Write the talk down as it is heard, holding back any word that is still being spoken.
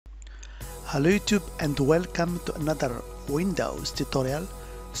Hello YouTube and welcome to another Windows tutorial.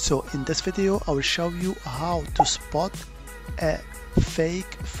 So in this video I will show you how to spot a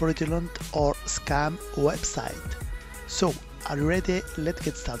fake, fraudulent or scam website. So are you ready? Let's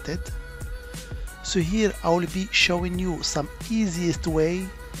get started. So here I will be showing you some easiest way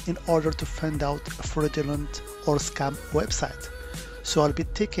in order to find out a fraudulent or scam website. So I'll be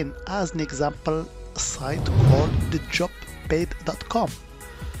taking as an example a site called thejobpaid.com.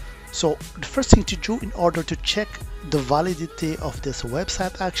 So the first thing to do in order to check the validity of this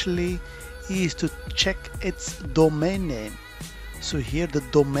website actually is to check its domain name. So here the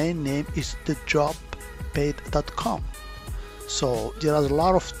domain name is thejobpaid.com. So there are a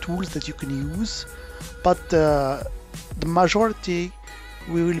lot of tools that you can use, but the majority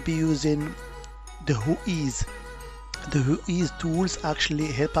we will be using the Whois. The Whois tools actually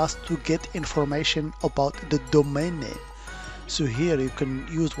help us to get information about the domain name. So here you can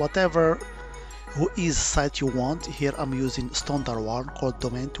use whatever Whois site you want. Here I'm using standard one called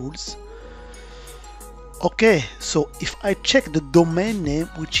domain tools. Okay, so if I check the domain name,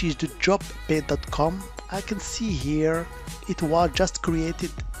 which is thejobpaid.com, I can see here it was just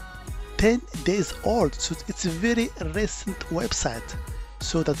created 10 days old, so it's a very recent website.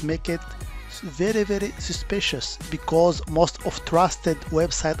 So that make it very suspicious, because most of trusted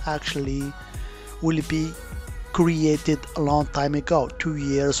website actually will be created a long time ago, 2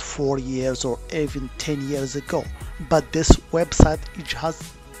 years, 4 years, or even 10 years ago. But this website it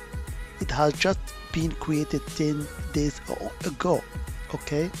has just been created 10 days ago.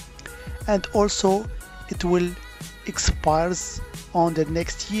 Okay, and also it will expires on the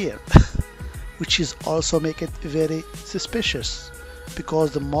next year which is also make it very suspicious,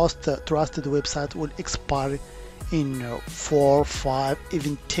 because the most trusted website will expire in 4, 5,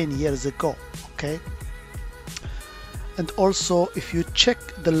 even 10 years ago. Okay, and also if you check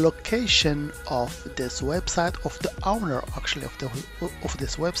the location of this website, of the owner actually of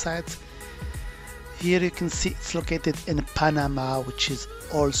this website, here you can see it's located in Panama, which is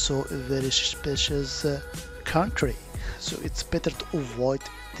also a very suspicious country. So it's better to avoid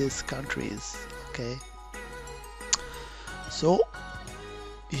these countries. Okay, so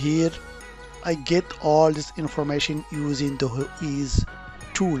here I get all this information using the Whois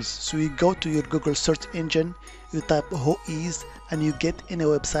tools. So you go to your Google search engine, you type Whois and you get in a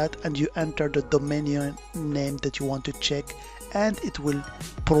website and you enter the domain name that you want to check, and it will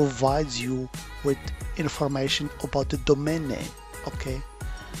provide you with information about the domain name. Okay,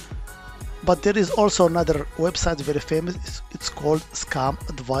 but there is also another website very famous. It's called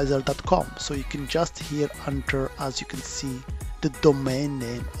scamadvisor.com. so you can just here enter, as you can see, the domain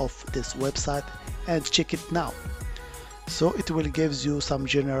name of this website and check it now. So it will give you some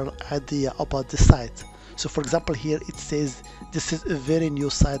general idea about the site. So for example, here it says this is a very new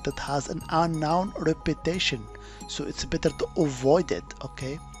site that has an unknown reputation, so it's better to avoid it.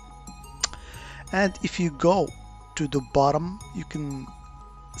 Okay, and if you go to the bottom, you can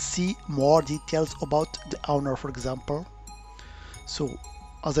see more details about the owner, for example. So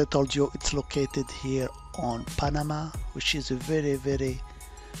as I told you, it's located here on Panama, which is a very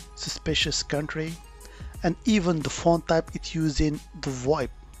suspicious country. And even the phone type, it's using the VoIP,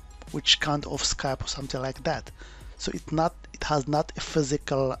 which kind of Skype or something like that. So it has not a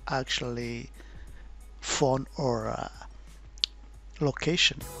physical actually phone or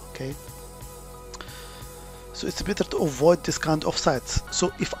location. Okay, so it's better to avoid this kind of sites.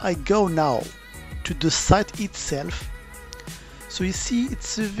 So if I go now to the site itself, so you see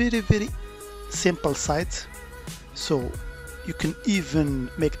it's a very simple site. So you can even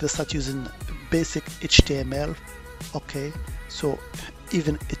make the site using basic HTML. Okay, so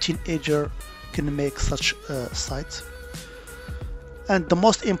even a teenager can make such a site. And the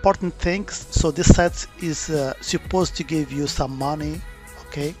most important thing, so this site is supposed to give you some money.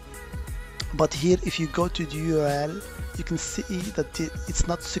 Okay, but here if you go to the URL, you can see that it's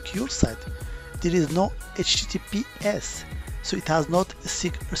not secure site. There is no HTTPS, so it has not a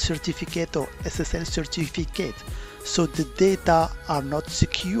certificate or SSL certificate, so the data are not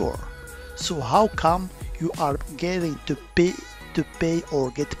secure. So how come you are getting to pay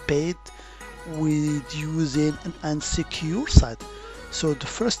or get paid with using an unsecure site? So the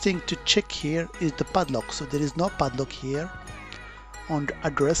first thing to check here is the padlock. So there is no padlock here on the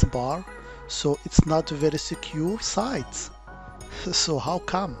address bar, so it's not a very secure site. So how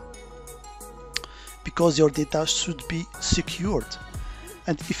come? Because your data should be secured.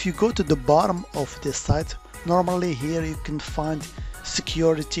 And if you go to the bottom of this site, normally here you can find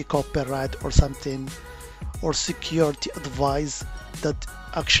security copyright or something, or security advice, that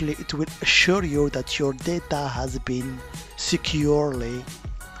actually it will assure you that your data has been securely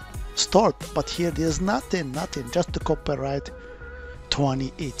stored, but here there's nothing, just the copyright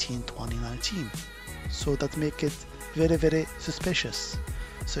 2018, 2019. So that make it very, very suspicious.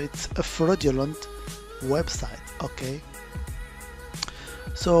 So it's a fraudulent website. Okay,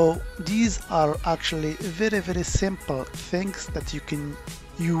 so these are actually very, very simple things that you can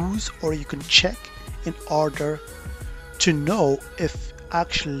use or you can check in order to know if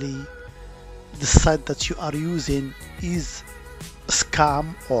actually the site that you are using is a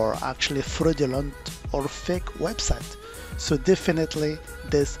scam or actually fraudulent or fake website. So definitely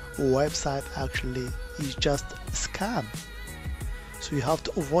this website actually is just a scam, so you have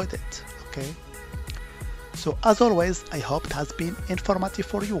to avoid it. Okay, so as always, I hope it has been informative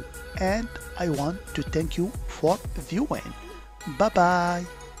for you, and I want to thank you for viewing. Bye bye.